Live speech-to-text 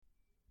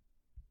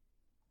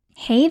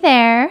Hey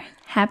there!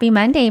 Happy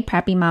Monday,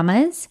 Preppy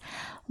Mamas.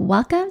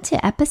 Welcome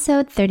to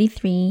episode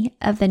 33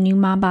 of the New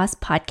Mom Boss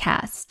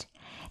podcast.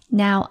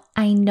 Now,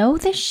 I know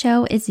this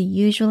show is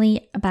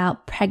usually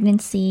about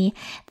pregnancy,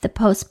 the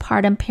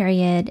postpartum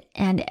period,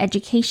 and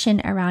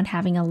education around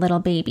having a little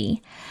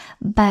baby.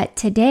 But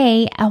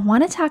today, I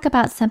want to talk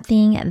about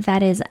something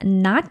that is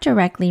not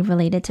directly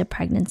related to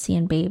pregnancy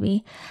and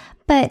baby,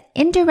 but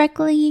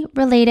indirectly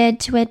related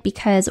to it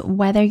because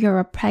whether you're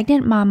a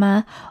pregnant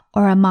mama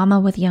or a mama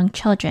with young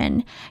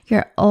children,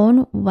 your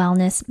own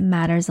wellness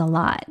matters a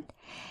lot.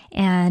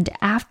 And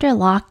after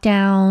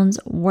lockdowns,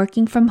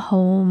 working from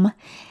home,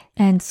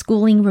 and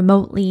schooling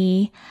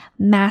remotely,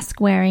 mask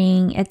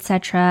wearing,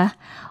 etc.,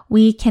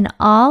 we can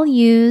all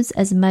use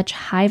as much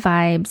high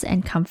vibes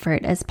and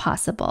comfort as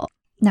possible.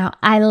 Now,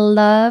 I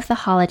love the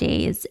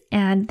holidays,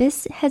 and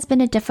this has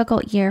been a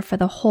difficult year for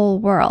the whole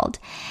world.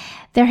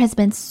 There has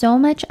been so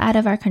much out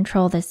of our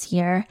control this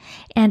year,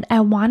 and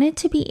I wanted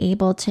to be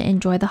able to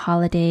enjoy the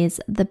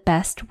holidays the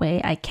best way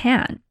I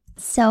can.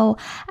 So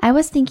I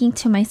was thinking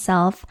to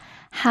myself,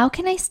 how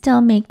can I still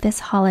make this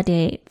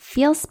holiday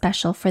feel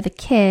special for the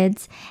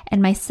kids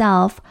and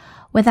myself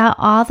without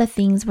all the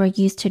things we're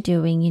used to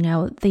doing,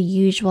 the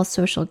usual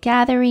social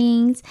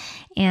gatherings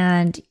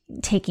and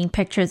taking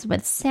pictures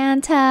with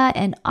Santa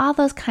and all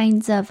those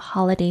kinds of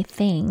holiday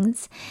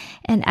things.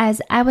 And as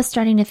I was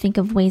starting to think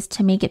of ways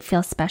to make it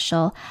feel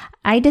special,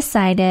 I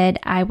decided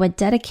I would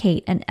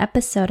dedicate an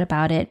episode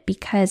about it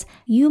because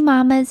you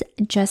mamas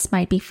just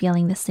might be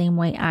feeling the same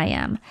way I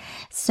am.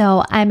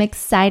 So I'm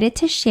excited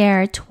to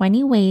share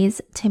 20 ways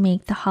to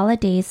make the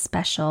holidays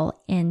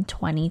special in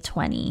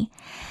 2020.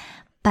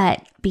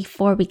 But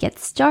before we get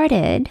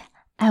started,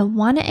 I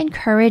want to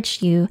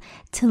encourage you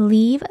to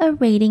leave a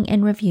rating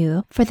and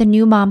review for the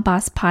New Mom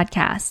Boss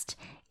podcast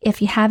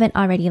if you haven't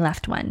already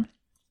left one.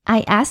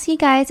 I ask you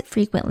guys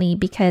frequently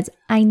because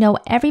I know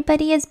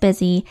everybody is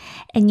busy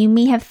and you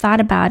may have thought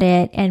about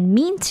it and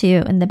mean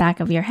to in the back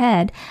of your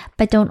head,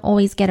 but don't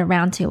always get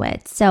around to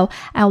it. So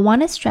I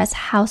want to stress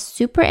how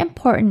super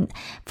important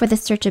for the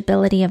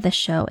searchability of the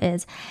show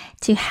is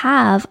to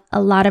have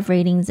a lot of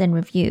ratings and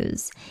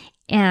reviews.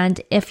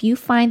 And if you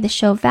find the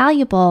show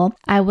valuable,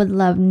 I would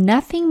love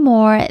nothing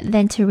more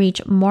than to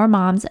reach more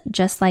moms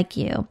just like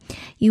you.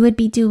 You would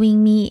be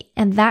doing me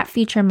and that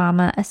future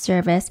mama a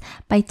service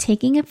by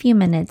taking a few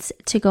minutes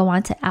to go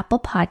on to Apple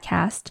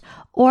Podcast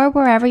or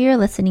wherever you're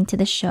listening to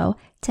the show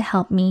to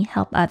help me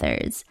help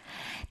others.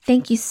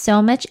 Thank you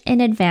so much in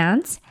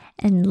advance,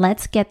 and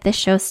let's get the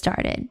show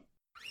started.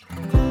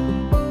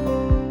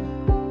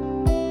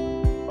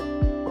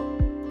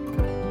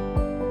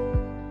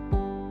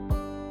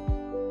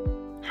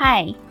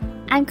 Hi,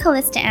 I'm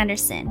Callista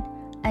Anderson,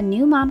 a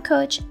new mom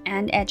coach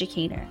and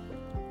educator.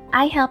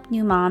 I help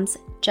new moms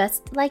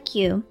just like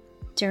you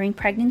during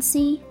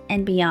pregnancy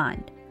and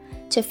beyond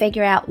to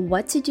figure out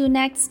what to do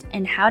next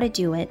and how to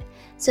do it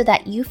so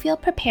that you feel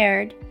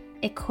prepared,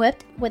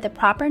 equipped with the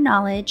proper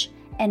knowledge,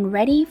 and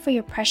ready for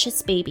your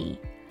precious baby,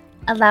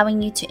 allowing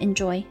you to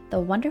enjoy the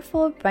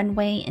wonderful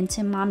runway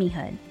into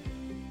mommyhood.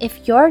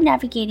 If you're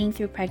navigating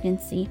through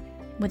pregnancy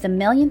with a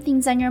million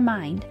things on your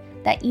mind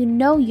that you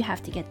know you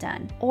have to get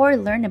done or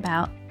learn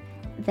about,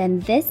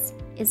 then this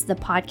is the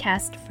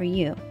podcast for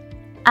you.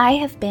 I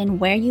have been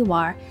where you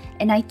are,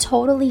 and I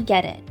totally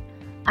get it.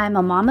 I'm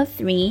a mom of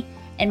 3,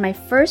 and my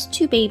first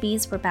 2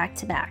 babies were back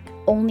to back,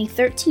 only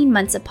 13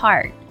 months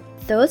apart.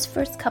 Those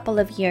first couple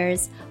of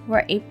years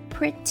were a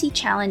pretty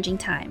challenging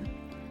time,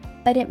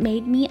 but it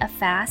made me a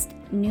fast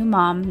new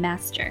mom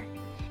master,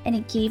 and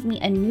it gave me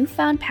a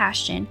newfound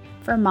passion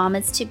for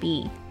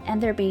mamas-to-be and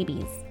their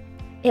babies.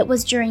 It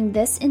was during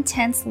this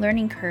intense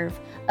learning curve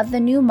of the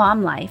new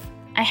mom life,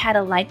 I had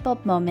a light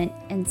bulb moment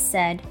and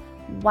said,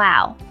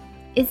 wow,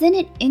 isn't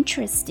it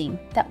interesting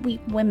that we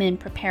women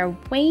prepare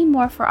way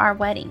more for our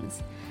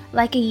weddings,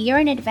 like a year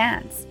in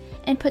advance,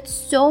 and put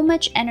so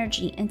much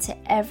energy into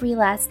every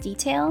last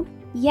detail,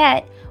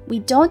 yet we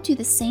don't do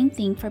the same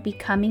thing for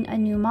becoming a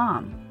new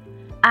mom.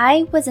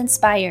 I was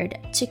inspired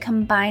to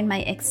combine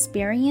my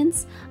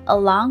experience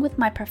along with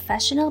my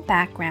professional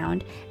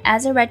background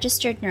as a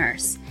registered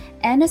nurse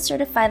and a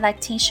certified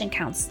lactation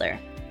counselor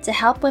to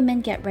help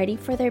women get ready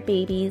for their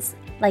babies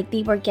like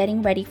they were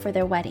getting ready for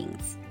their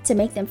weddings, to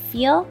make them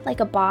feel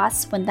like a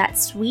boss when that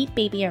sweet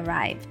baby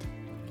arrived.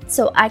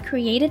 So I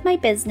created my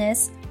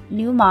business,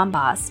 New Mom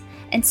Boss,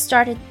 and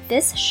started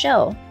this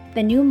show,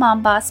 the New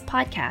Mom Boss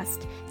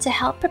podcast, to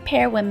help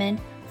prepare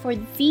women for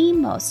the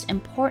most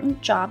important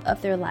job of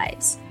their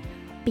lives,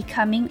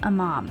 becoming a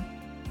mom.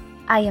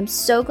 I am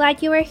so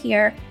glad you are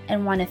here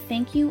and want to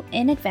thank you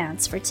in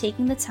advance for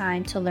taking the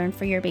time to learn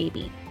for your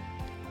baby.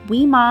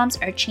 We moms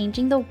are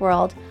changing the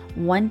world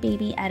one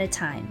baby at a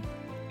time,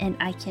 and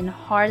I can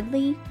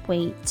hardly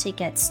wait to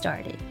get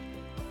started.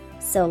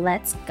 So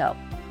let's go.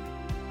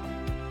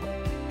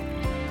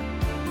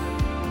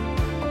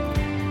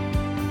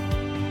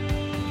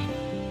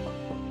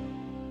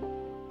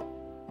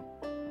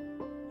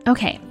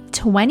 Okay,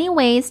 20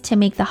 ways to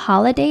make the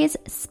holidays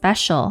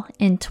special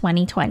in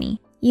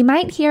 2020. You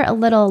might hear a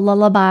little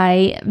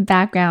lullaby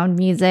background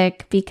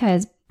music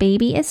because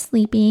baby is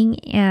sleeping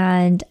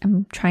and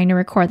I'm trying to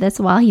record this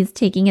while he's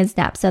taking his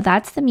nap. So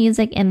that's the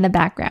music in the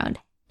background.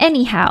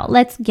 Anyhow,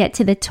 let's get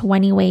to the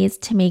 20 ways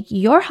to make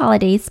your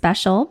holidays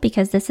special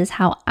because this is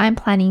how I'm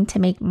planning to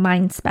make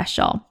mine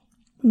special.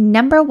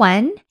 Number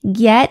 1,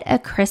 get a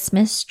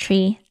Christmas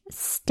tree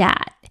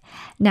stat.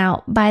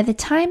 Now, by the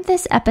time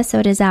this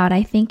episode is out,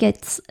 I think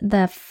it's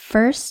the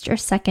first or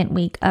second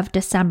week of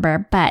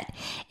December. But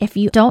if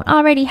you don't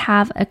already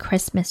have a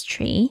Christmas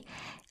tree,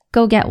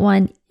 go get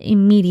one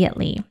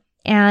immediately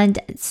and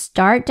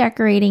start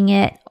decorating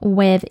it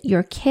with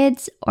your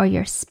kids or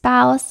your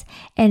spouse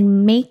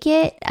and make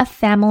it a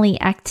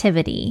family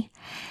activity.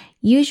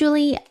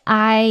 Usually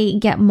I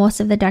get most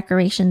of the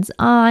decorations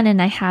on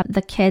and I have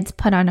the kids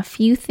put on a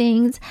few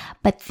things,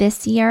 but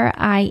this year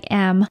I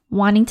am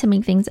wanting to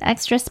make things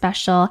extra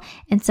special.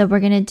 And so we're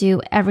going to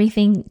do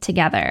everything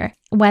together,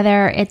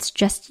 whether it's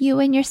just you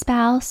and your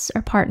spouse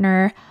or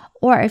partner,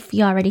 or if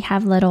you already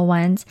have little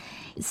ones,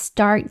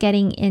 start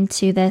getting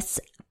into this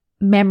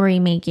memory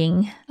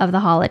making of the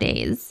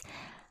holidays.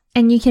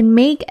 And you can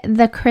make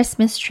the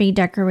Christmas tree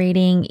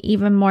decorating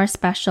even more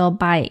special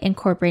by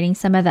incorporating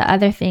some of the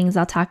other things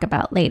I'll talk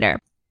about later.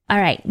 All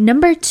right,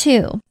 number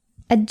 2,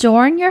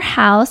 adorn your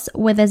house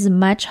with as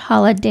much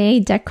holiday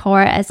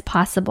decor as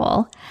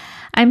possible.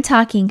 I'm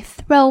talking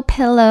throw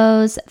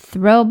pillows,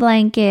 throw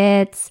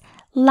blankets,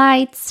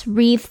 lights,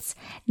 wreaths,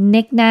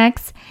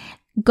 knickknacks.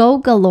 Go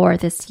galore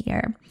this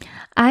year.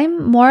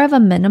 I'm more of a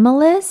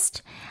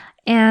minimalist.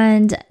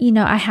 And,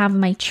 I have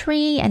my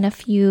tree and a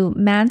few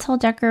mantle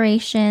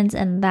decorations,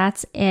 and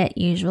that's it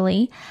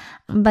usually.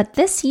 But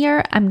this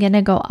year, I'm going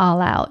to go all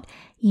out.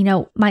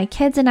 My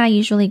kids and I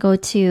usually go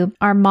to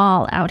our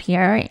mall out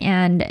here,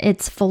 and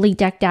it's fully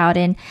decked out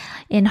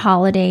in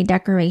holiday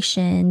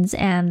decorations,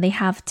 and they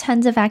have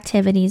tons of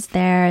activities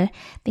there.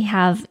 They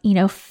have,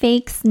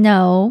 fake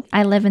snow.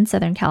 I live in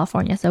Southern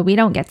California, so we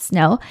don't get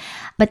snow,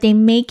 but they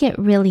make it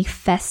really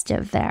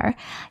festive there.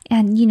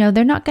 And,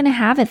 they're not going to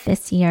have it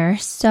this year,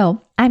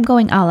 so I'm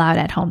going all out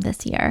at home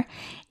this year.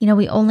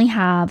 We only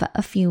have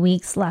a few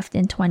weeks left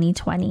in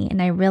 2020,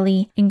 and I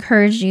really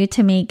encourage you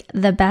to make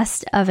the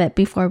best of it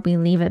before we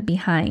leave it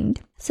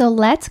behind. So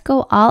let's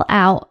go all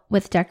out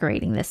with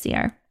decorating this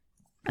year.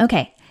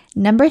 Okay,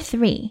 number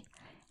 3,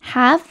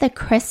 have the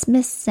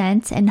Christmas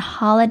scent and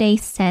holiday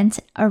scent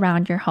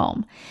around your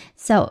home.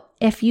 So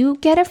if you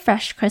get a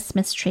fresh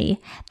Christmas tree,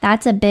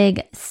 that's a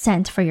big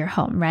scent for your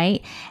home,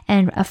 right?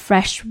 And a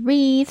fresh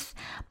wreath,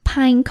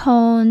 pine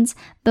cones,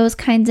 those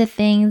kinds of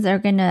things are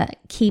going to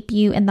keep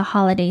you in the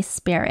holiday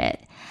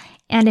spirit.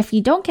 And if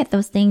you don't get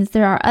those things,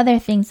 there are other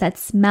things that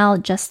smell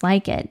just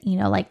like it,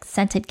 like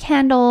scented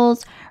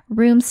candles,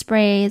 room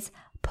sprays,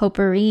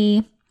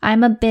 potpourri.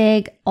 I'm a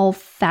big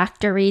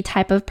olfactory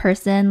type of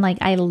person. Like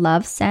I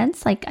love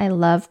scents, like I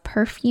love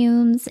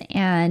perfumes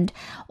and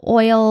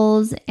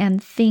oils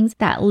and things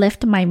that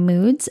lift my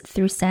moods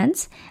through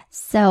scents.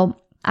 So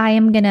I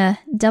am going to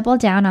double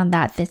down on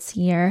that this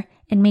year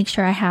and make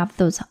sure I have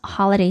those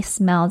holiday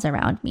smells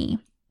around me.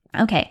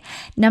 Okay,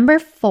 number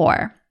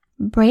 4,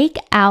 break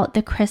out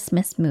the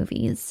Christmas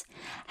movies.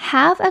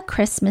 Have a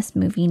Christmas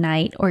movie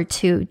night or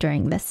 2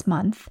 during this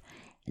month.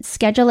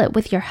 Schedule it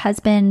with your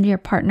husband, your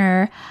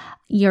partner,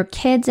 your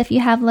kids if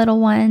you have little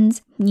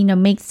ones.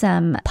 Make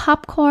some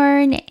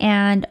popcorn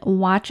and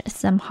watch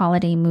some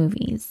holiday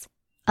movies.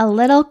 A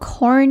little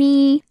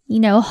corny,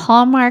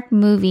 Hallmark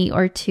movie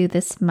or 2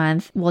 this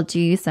month will do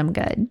you some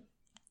good.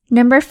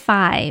 Number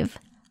 5,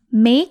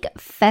 make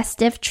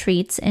festive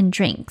treats and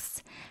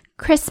drinks.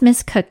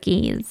 Christmas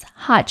cookies,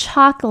 hot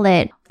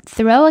chocolate,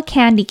 throw a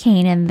candy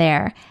cane in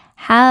there,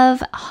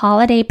 have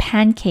holiday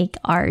pancake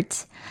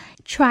art.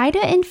 Try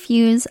to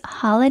infuse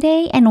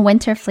holiday and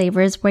winter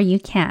flavors where you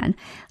can,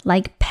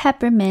 like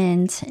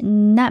peppermint,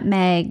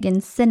 nutmeg,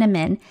 and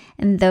cinnamon,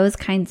 and those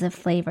kinds of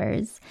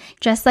flavors.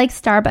 Just like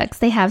Starbucks,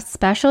 they have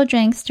special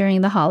drinks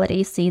during the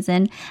holiday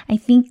season. I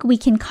think we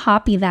can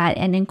copy that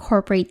and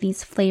incorporate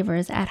these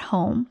flavors at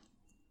home.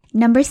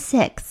 Number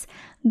 6,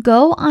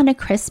 go on a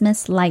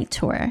Christmas light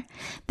tour.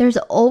 There's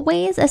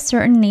always a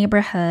certain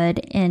neighborhood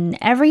in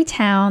every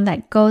town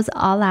that goes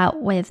all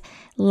out with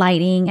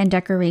lighting and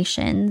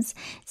decorations.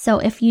 So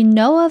if you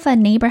know of a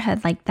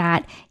neighborhood like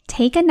that,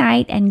 take a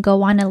night and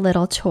go on a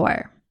little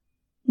tour.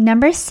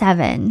 Number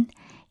 7,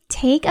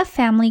 take a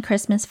family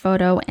Christmas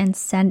photo and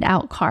send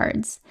out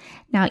cards.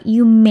 Now,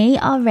 you may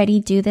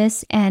already do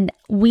this, and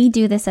we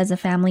do this as a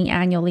family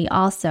annually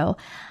also.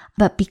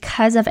 But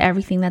because of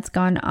everything that's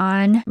gone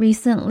on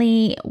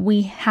recently,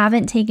 we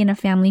haven't taken a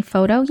family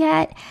photo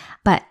yet,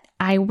 but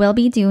I will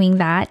be doing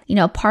that.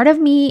 Part of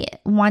me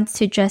wants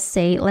to just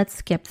say, let's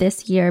skip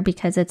this year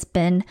because it's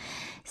been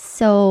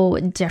so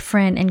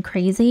different and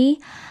crazy.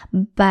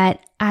 But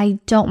I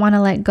don't want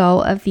to let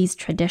go of these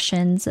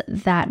traditions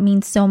that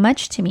mean so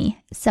much to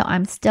me. So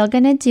I'm still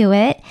going to do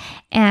it.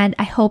 And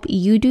I hope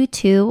you do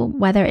too,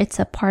 whether it's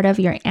a part of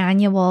your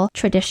annual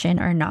tradition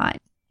or not.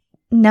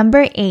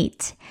 Number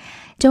 8,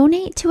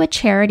 donate to a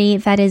charity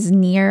that is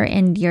near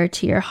and dear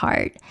to your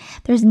heart.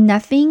 There's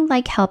nothing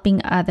like helping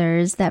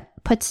others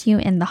that puts you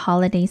in the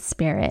holiday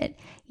spirit.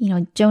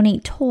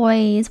 Donate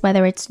toys,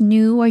 whether it's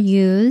new or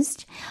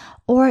used,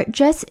 or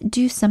just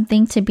do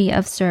something to be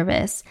of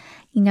service.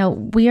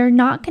 We are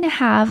not going to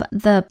have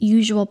the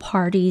usual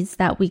parties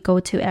that we go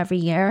to every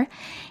year,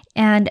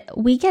 and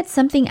we get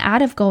something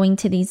out of going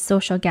to these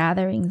social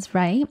gatherings,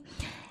 right?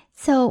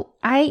 So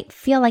I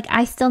feel like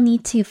I still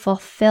need to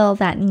fulfill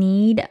that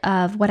need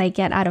of what I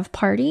get out of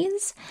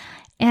parties,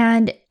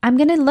 and I'm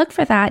going to look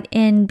for that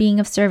in being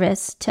of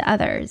service to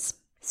others.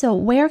 So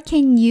where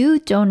can you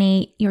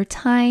donate your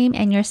time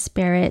and your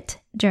spirit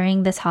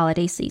during this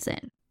holiday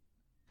season?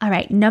 All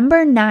right,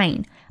 number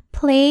 9,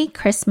 play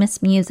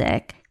Christmas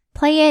music.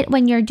 Play it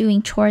when you're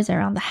doing chores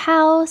around the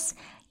house,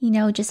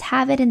 just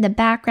have it in the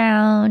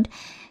background.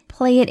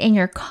 Play it in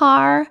your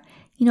car,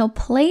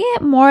 play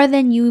it more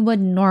than you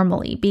would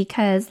normally,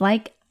 because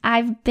like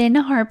I've been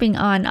harping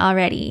on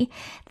already,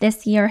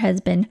 this year has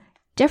been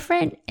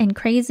different and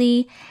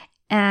crazy,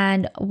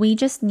 and we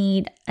just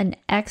need an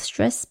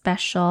extra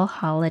special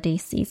holiday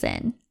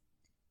season.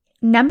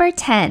 Number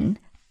 10,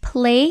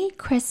 play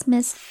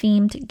Christmas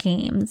themed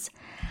games.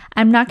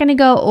 I'm not going to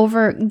go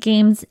over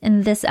games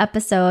in this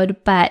episode,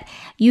 but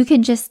you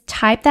can just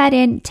type that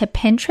into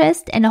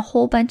Pinterest and a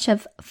whole bunch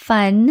of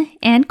fun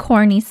and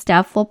corny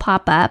stuff will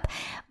pop up.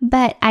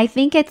 But I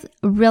think it's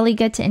really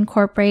good to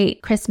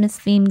incorporate Christmas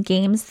themed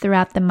games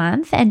throughout the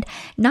month, and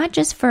not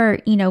just for,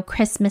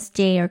 Christmas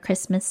Day or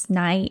Christmas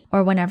night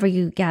or whenever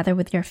you gather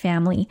with your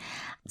family.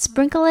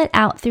 Sprinkle it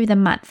out through the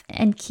month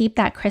and keep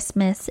that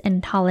Christmas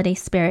and holiday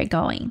spirit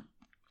going.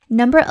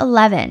 Number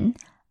 11,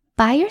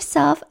 buy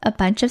yourself a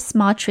bunch of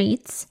small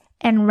treats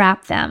and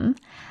wrap them.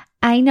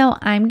 I know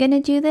I'm going to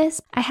do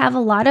this. I have a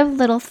lot of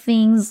little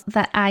things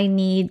that I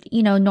need,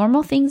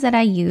 normal things that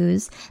I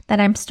use that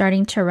I'm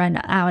starting to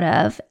run out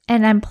of.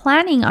 And I'm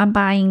planning on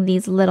buying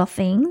these little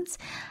things,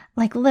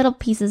 like little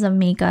pieces of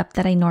makeup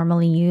that I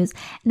normally use.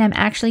 And I'm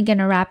actually going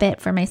to wrap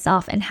it for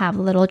myself and have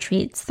little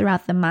treats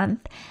throughout the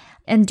month.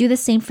 And do the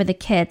same for the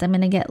kids. I'm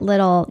going to get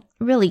little,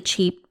 really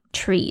cheap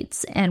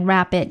treats and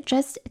wrap it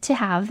just to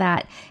have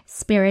that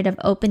spirit of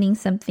opening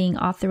something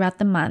all throughout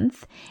the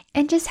month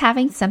and just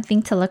having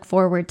something to look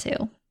forward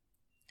to.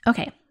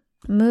 Okay,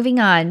 moving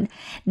on.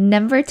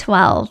 Number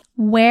 12,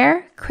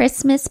 wear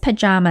Christmas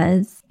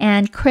pajamas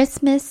and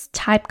Christmas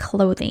type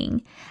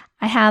clothing.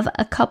 I have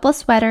a couple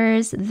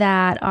sweaters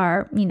that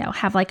are,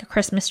 have like a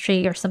Christmas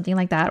tree or something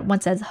like that. One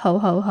says ho,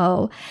 ho,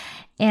 ho.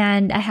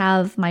 And I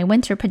have my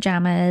winter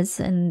pajamas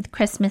and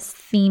Christmas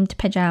themed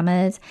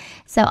pajamas.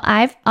 So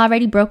I've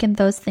already broken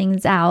those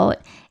things out.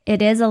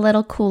 It is a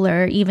little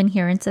cooler even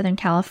here in Southern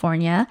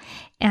California.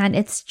 And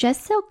it's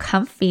just so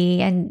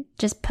comfy and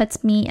just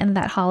puts me in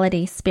that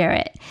holiday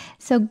spirit.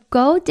 So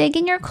go dig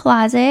in your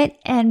closet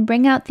and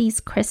bring out these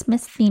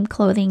Christmas themed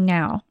clothing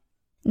now.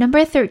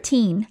 Number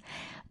 13.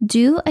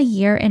 Do a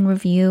year in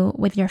review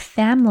with your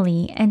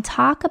family and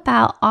talk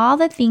about all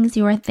the things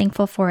you are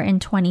thankful for in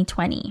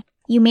 2020.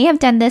 You may have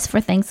done this for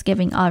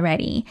Thanksgiving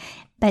already,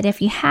 but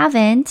if you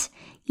haven't,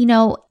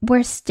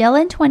 we're still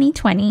in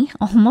 2020,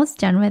 almost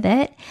done with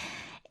it.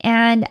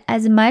 And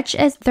as much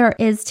as there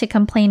is to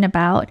complain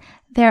about,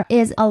 there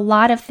is a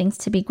lot of things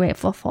to be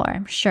grateful for,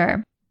 I'm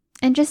sure.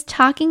 And just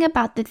talking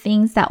about the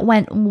things that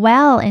went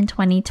well in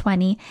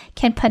 2020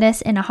 can put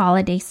us in a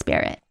holiday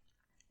spirit.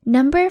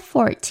 Number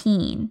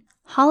 14,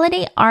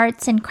 holiday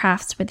arts and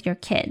crafts with your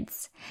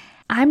kids.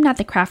 I'm not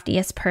the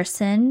craftiest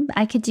person.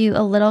 I could do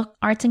a little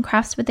arts and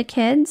crafts with the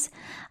kids,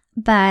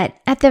 but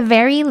at the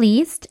very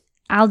least,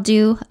 I'll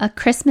do a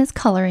Christmas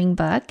coloring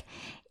book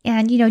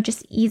and,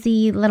 just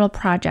easy little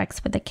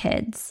projects with the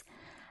kids.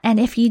 And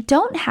if you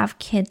don't have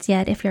kids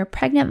yet, if you're a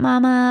pregnant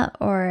mama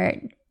or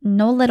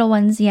no little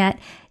ones yet,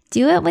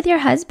 do it with your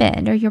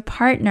husband or your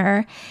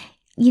partner.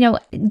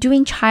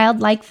 Doing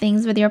childlike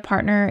things with your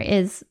partner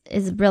is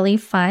really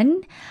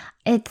fun.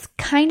 It's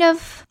kind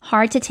of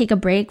hard to take a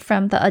break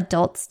from the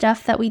adult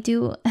stuff that we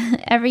do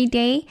every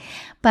day,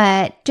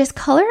 but just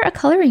color a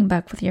coloring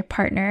book with your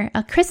partner,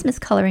 a Christmas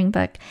coloring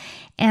book,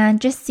 and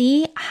just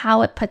see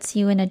how it puts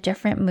you in a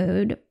different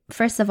mood.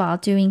 First of all,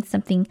 doing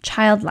something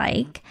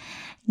childlike,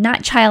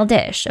 not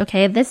childish,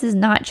 okay? This is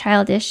not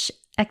childish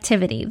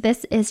activity.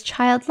 This is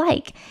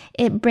childlike.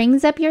 It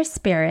brings up your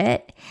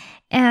spirit,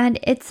 and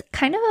it's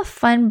kind of a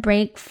fun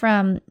break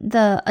from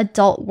the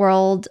adult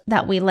world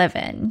that we live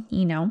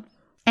in,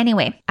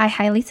 Anyway, I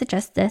highly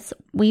suggest this.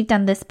 We've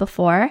done this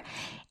before,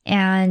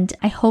 and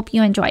I hope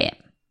you enjoy it.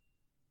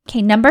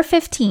 Okay, number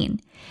 15,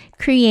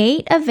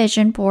 create a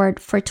vision board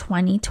for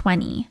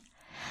 2020.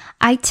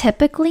 I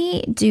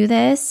typically do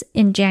this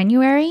in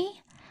January.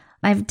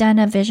 I've done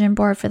a vision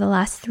board for the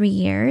last 3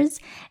 years,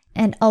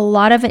 and a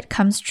lot of it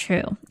comes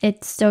true.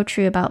 It's so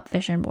true about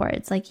vision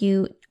boards. Like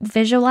you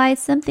visualize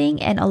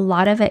something, and a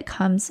lot of it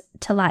comes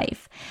to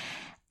life.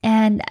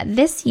 And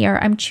this year,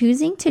 I'm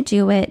choosing to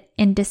do it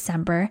in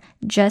December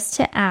just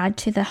to add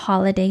to the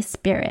holiday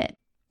spirit.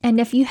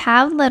 And if you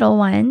have little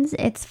ones,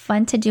 it's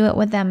fun to do it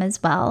with them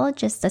as well,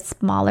 just a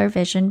smaller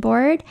vision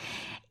board.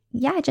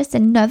 just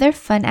another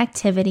fun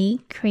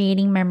activity,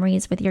 creating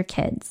memories with your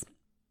kids.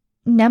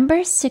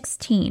 Number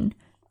 16,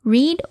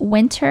 read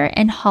winter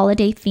and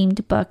holiday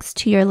themed books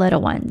to your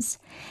little ones.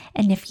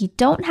 And if you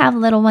don't have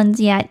little ones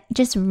yet,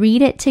 just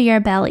read it to your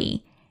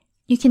belly.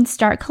 You can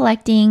start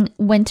collecting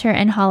winter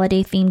and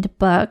holiday themed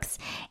books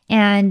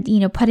and,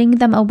 putting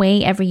them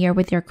away every year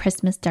with your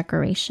Christmas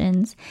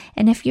decorations.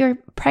 And if you're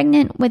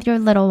pregnant with your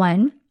little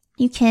one,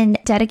 you can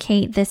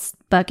dedicate this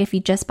book if you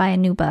just buy a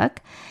new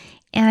book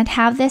and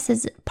have this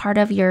as part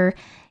of your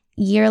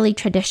yearly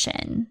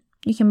tradition.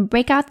 You can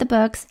break out the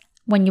books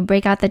when you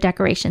break out the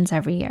decorations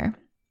every year.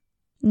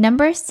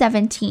 Number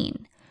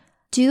 17,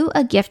 do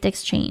a gift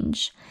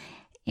exchange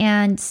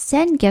and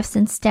send gifts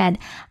instead.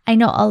 I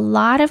know a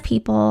lot of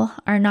people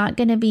are not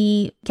going to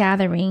be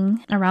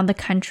gathering around the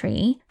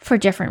country for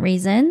different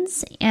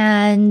reasons.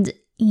 And,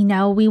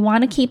 we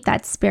want to keep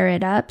that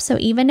spirit up. So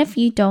even if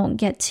you don't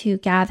get to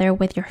gather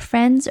with your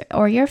friends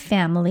or your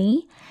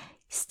family,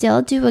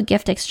 still do a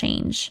gift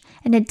exchange.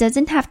 And it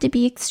doesn't have to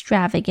be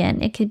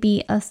extravagant. It could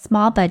be a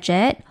small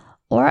budget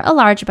or a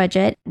large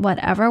budget,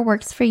 whatever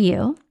works for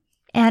you.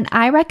 And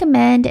I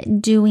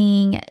recommend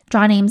doing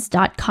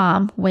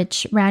drawnames.com,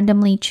 which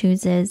randomly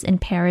chooses and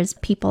pairs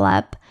people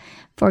up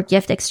for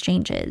gift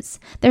exchanges.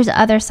 There's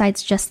other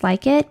sites just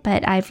like it,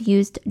 but I've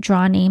used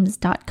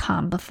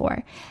drawnames.com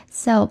before.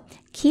 So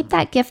keep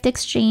that gift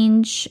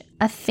exchange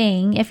a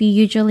thing if you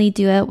usually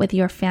do it with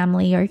your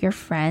family or your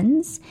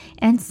friends,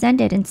 and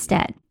send it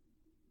instead.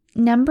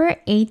 Number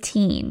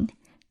 18,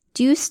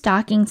 do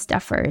stocking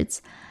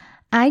stuffers.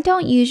 I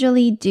don't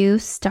usually do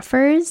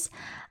stuffers.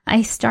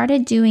 I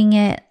started doing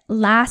it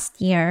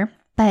last year,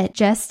 but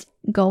just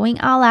going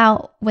all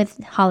out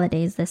with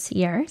holidays this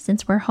year,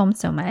 since we're home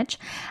so much,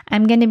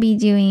 I'm going to be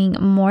doing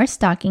more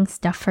stocking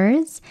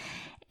stuffers.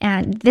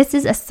 And this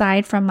is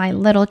aside from my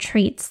little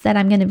treats that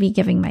I'm going to be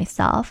giving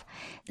myself.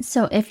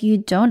 So if you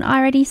don't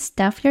already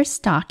stuff your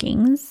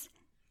stockings,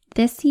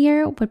 this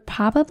year would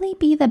probably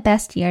be the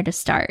best year to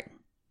start.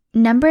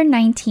 Number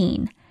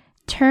 19,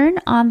 turn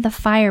on the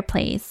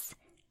fireplace.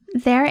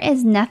 There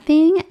is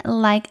nothing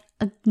like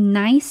a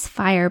nice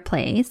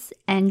fireplace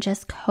and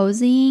just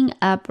cozying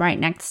up right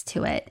next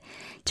to it.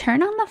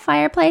 Turn on the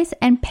fireplace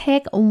and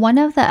pick one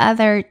of the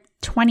other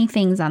 20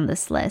 things on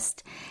this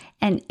list,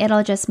 and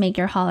it'll just make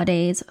your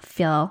holidays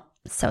feel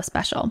so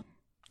special.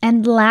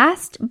 And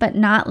last but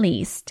not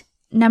least,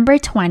 number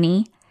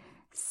 20,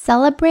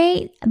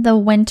 celebrate the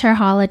winter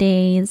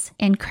holidays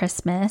and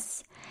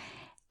Christmas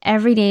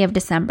every day of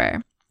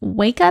December.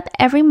 Wake up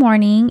every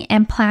morning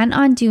and plan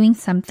on doing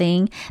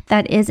something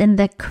that is in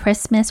the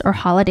Christmas or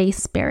holiday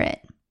spirit.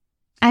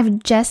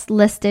 I've just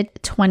listed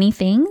 20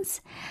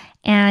 things,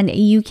 and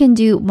you can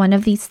do one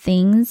of these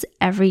things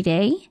every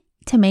day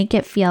to make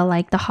it feel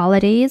like the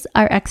holidays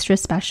are extra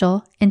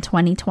special in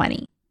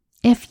 2020.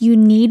 If you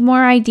need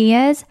more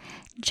ideas,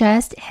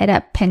 just hit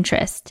up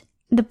Pinterest.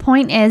 The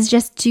point is,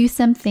 just do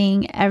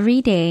something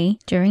every day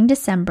during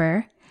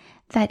December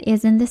that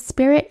is in the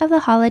spirit of the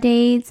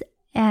holidays,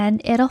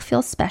 and it'll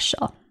feel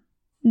special.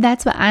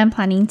 That's what I'm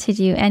planning to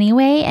do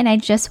anyway, and I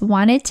just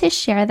wanted to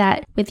share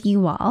that with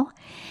you all.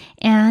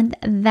 And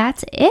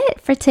that's it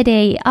for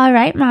today. All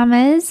right,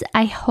 mamas,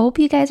 I hope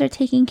you guys are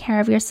taking care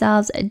of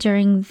yourselves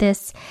during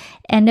this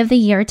end of the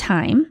year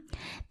time.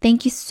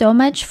 Thank you so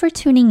much for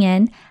tuning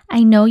in.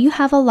 I know you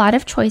have a lot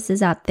of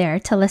choices out there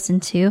to listen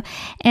to,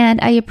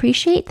 and I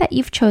appreciate that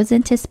you've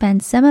chosen to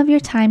spend some of your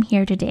time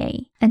here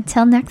today.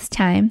 Until next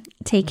time,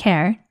 take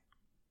care.